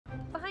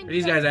Where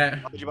these guys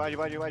at? Behind you.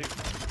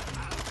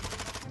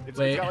 It's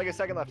got like a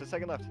second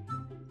left.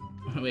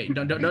 Wait,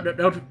 don't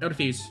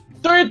defuse.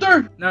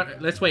 Third. No,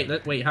 let's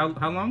wait. Wait, how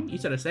long? You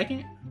said a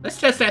second? Let's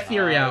test that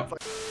theory out.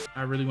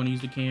 I really want to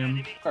use the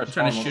cam. I'm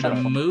trying to shoot a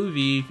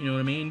movie, if you know what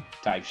I mean.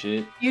 Type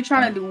shit. You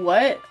trying to do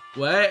what?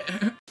 What?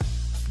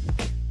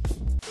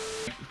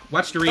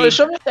 Watch the read.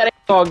 Show me that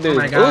dog, dude. Oh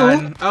my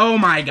god. Oh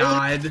my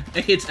god.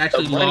 It's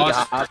actually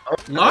lost.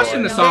 Lost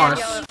in the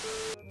sauce.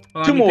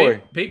 Two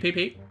more. Peep.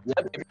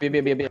 Yep.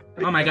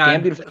 Oh my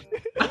god.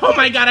 Oh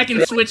my god, I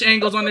can switch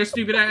angles on their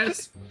stupid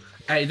ass.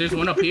 Hey, there's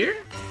one up here?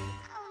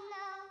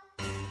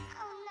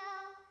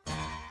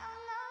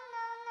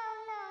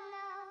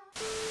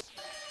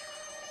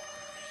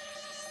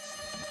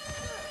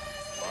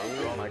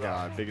 Oh my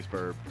god, biggest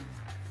burp.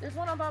 There's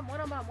one on bomb.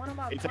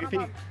 8 second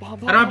peek. How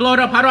do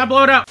I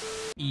blow it up?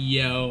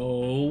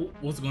 Yo,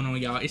 what's going on,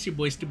 y'all? It's your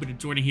boy Stupid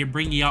Jordan here,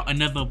 bringing y'all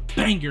another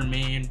banger,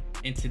 man.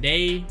 And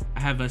today I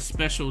have a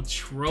special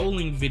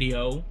trolling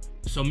video.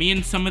 So me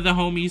and some of the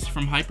homies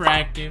from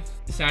Hyperactive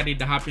decided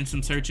to hop in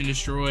some search and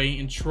destroy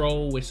and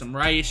troll with some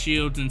riot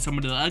shields and some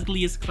of the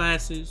ugliest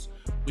classes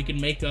we can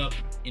make up.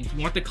 And if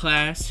you want the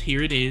class,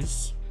 here it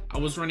is. I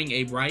was running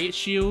a riot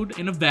shield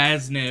and a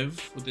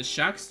Vaznev with a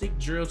shock stick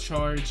drill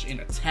charge and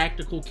a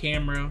tactical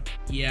camera.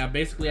 Yeah,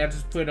 basically I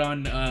just put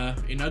on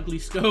an ugly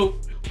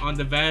scope on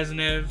the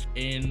Vaznev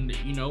and,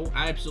 you know,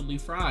 I absolutely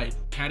fried.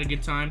 Had a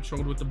good time,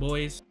 trolled with the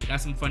boys, got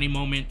some funny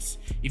moments.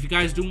 If you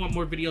guys do want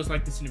more videos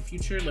like this in the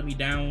future, let me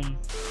down.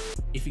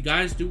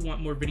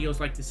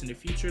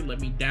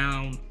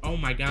 Oh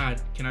my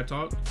god, can I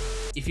talk?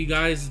 If you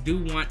guys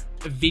do want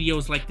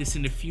videos like this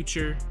in the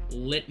future,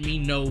 let me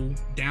know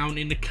down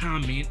in the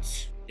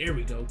comments. There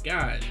we go,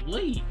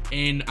 golly.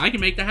 And I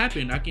can make that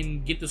happen. I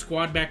can get the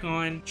squad back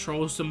on,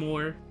 troll some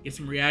more, get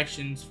some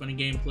reactions, funny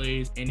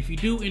gameplays. And if you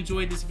do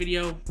enjoy this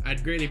video,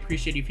 I'd greatly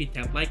appreciate if you hit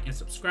that like and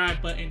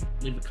subscribe button,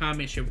 leave a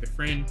comment, share with a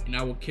friend, and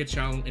I will catch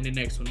y'all in the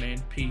next one,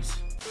 man. Peace.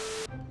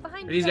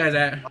 Where these guys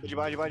at?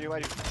 Behind you.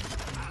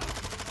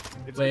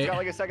 It's got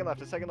like a second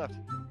left.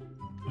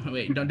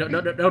 Wait, don't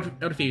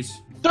defuse.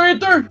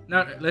 Third.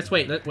 No, let's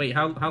wait. Wait,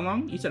 how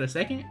long? You said a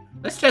second?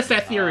 Let's test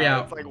that theory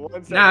out. It's like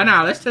 1 second.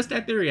 Nah, let's test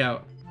that theory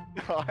out.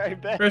 I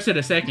bet. First at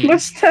a second.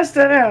 Let's test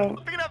it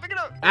out. Pick it up. Oh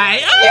my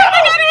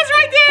god, it was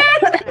right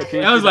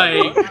there!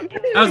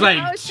 I was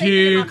like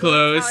too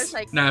close.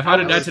 Nah, if I'd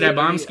have died to that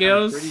bomb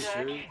skills.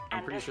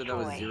 I'm pretty sure that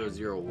was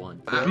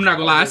 001. I'm not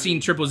gonna lie, I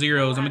seen triple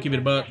zeros. I'm gonna keep it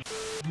a buck.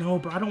 No,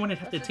 bro, I don't want to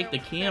have to take the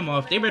cam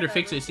off. They better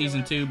fix it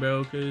season 2,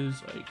 bro,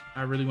 because like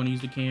I really want to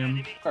use the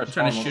cam. I'm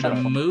trying to shoot a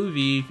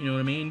movie, if you know what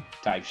I mean.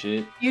 Type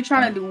shit. You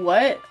trying to do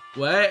what?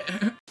 What?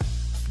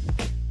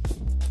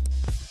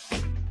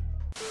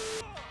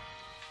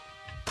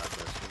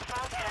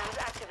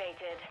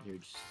 You're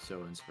just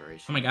so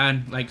inspirational. Oh my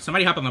god, like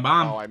somebody hop on the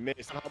bomb. Oh, I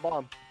missed on the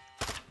bomb.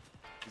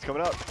 He's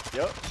coming up.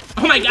 Yep.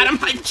 Oh my god, I'm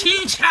like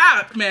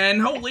two-tapped, man.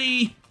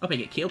 Holy. Okay,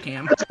 get kill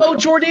cam. Let's go,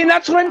 Jordan.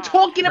 That's what I'm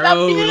talking about,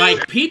 Bro, dude.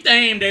 like, peep the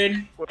aim,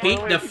 dude. Peep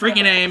the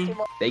freaking aim.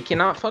 They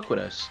cannot fuck with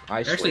us.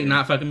 I swear. Actually,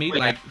 not fucking me.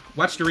 Like,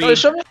 watch the read.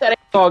 Show me that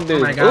dog,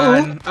 dude. Oh my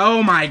god.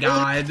 Oh my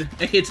god.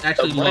 It's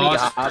actually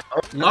lost.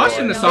 Lost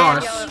in the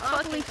sauce.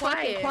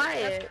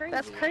 Quiet.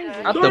 That's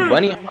crazy. Not the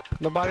bunny.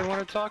 Nobody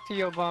want to talk to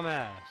your bum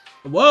ass.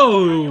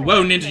 Whoa,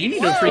 Ninja, you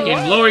need to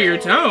freaking lower your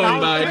tone,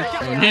 bud.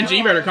 Ninja,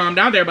 you better calm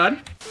down there, bud.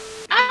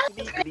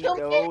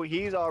 No,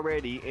 he's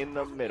already in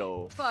the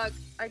middle. Fuck.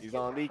 He's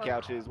on the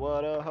couches.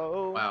 What a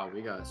hoe. Wow,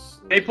 we got.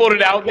 They pulled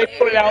it out. They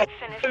pulled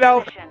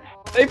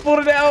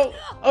it out.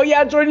 Oh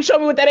yeah, Jordan, show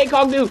me what that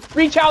ACOG do.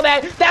 Reach out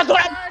that. That's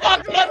what I'm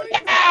talking about.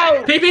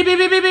 Peep.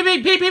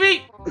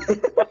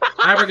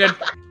 Alright, we're good.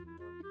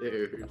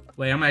 Dude.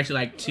 Wait, I'm actually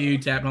like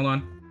two-tapped. Hold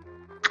on.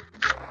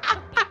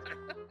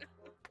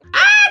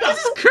 This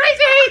is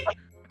crazy!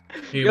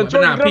 Here, Yo,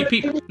 Jordan, nah,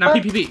 peep.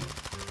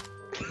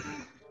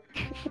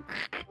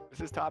 This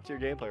is top tier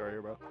gameplay right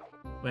here, bro.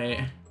 Wait,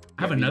 I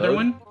have another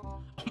one?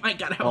 Oh my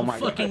god, I have a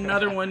fucking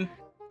another one.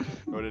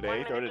 Throw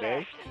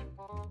today.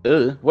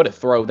 What a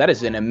throw. That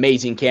is an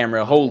amazing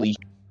camera. Holy.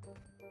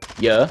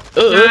 Yeah.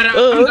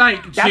 I'm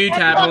like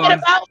two-tapped. Hold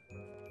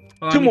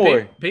on. Two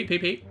more. Peep.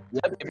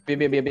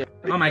 Yep.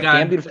 Oh my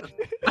god.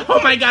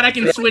 Oh my god, I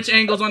can switch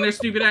angles on their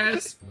stupid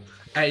ass.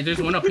 Hey, there's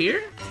one up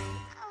here?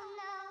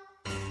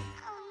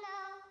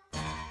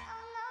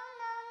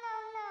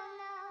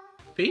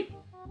 Peep?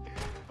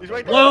 He's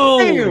right there.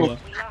 Whoa!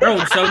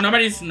 Bro, so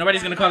nobody's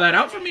gonna call that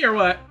out for me or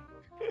what?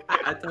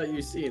 I thought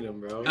you seen him,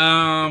 bro.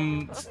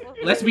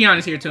 Let's be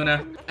honest here,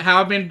 Tuna.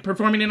 How I've been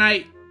performing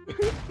tonight,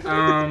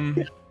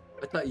 I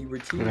thought you were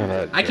too.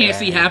 I can't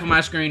see half of my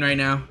screen right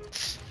now.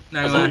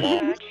 Not gonna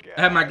lie.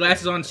 I have my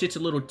glasses on, shit's a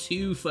little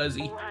too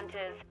fuzzy.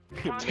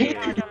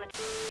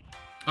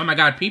 Oh my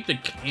god, peep the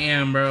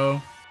cam,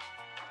 bro.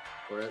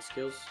 Or at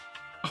skills.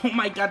 Oh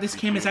my god, this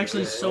cam is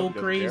actually so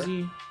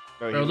crazy.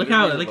 Bro, look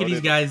at these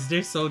guys.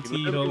 They're so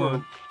teed. Hold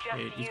on.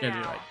 Hey, these guys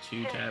are like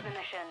two-tapped.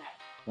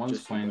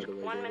 One's playing.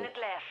 1 minute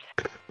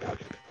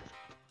left.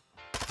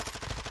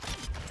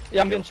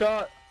 Yeah, I'm getting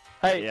shot.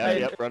 Hey,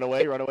 Yep. Run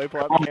away. Pull out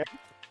the camera.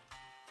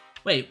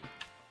 Wait.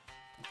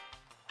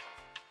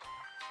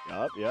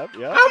 Yep.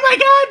 Oh my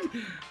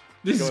god!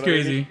 This is Going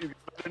crazy.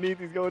 Underneath,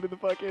 he's going to the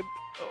fucking.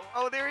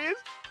 Oh, there he is.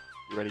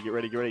 Get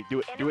ready. Do it. Do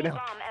it Enemy now.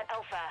 bomb at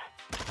Alpha.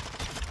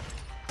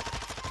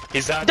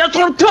 Is that? That's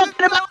what I'm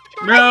talking about.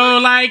 Bro,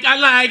 like,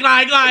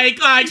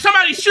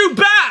 somebody shoot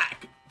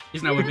back!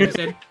 Isn't that what Vinny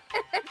said?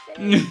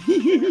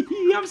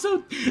 I'm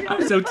so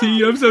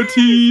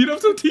teed.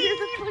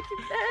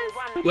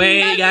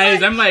 Wait,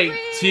 guys, I'm like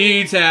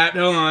T-tapped.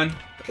 Hold on.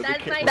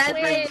 That's my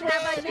twin. How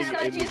about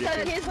you suck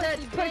his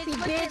pussy,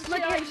 bitch?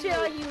 Look at him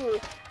show you.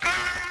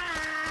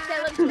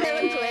 Tell him twin.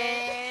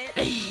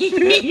 Are we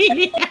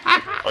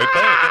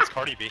playing against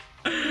Cardi B?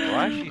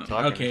 Why is she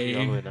talking? Okay. She's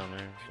all the way down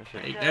there.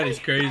 Like, that is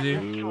crazy.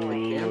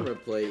 Camera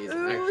play is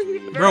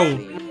actually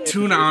Bro,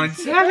 tuna on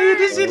telly,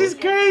 this shit is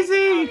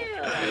crazy.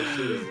 That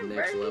shit is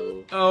next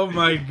level. Oh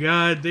my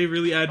god, they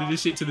really added this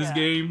shit to this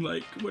game.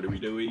 Like, what are we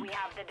doing? We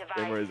have the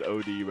Camera device.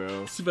 is OD,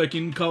 bro. It's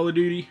fucking Call of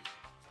Duty.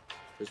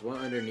 There's one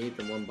underneath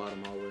and one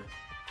bottom hallway.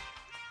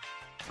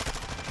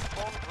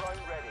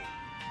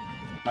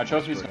 My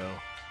trophy's. Bro.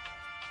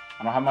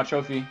 I don't have my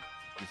trophy.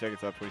 20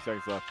 seconds left. 20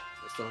 seconds left.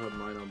 I still have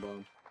mine on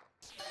bomb.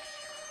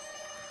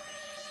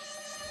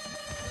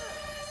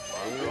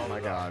 Oh my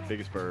god,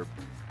 biggest burp.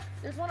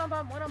 There's one on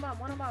bomb.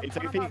 8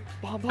 seconds.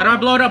 Bomb. How do I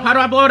blow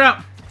it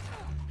up?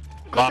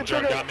 Bomb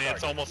drone got me.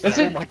 It's almost That's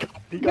there. it. Oh my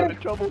god, he got in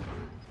trouble.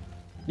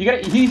 You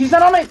got. He's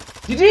not on it.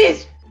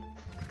 GG's.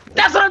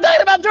 That's what I'm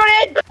talking about,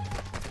 Jordan.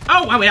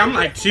 Oh, wait, I'm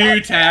like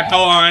 2-tapped.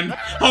 Hold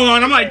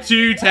on, I'm like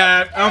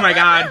 2-tapped. Oh my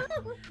god.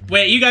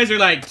 Wait, you guys are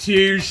like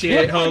 2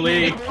 shit.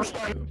 Holy.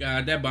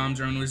 God, that bomb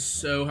drone was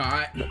so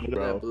hot.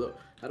 Bro.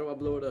 How do I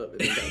blow it up?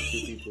 It's got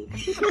 2 people.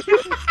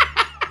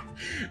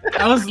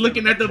 I was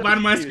looking at the bottom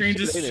of my screen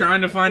just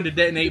trying to find the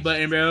detonate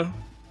button, bro.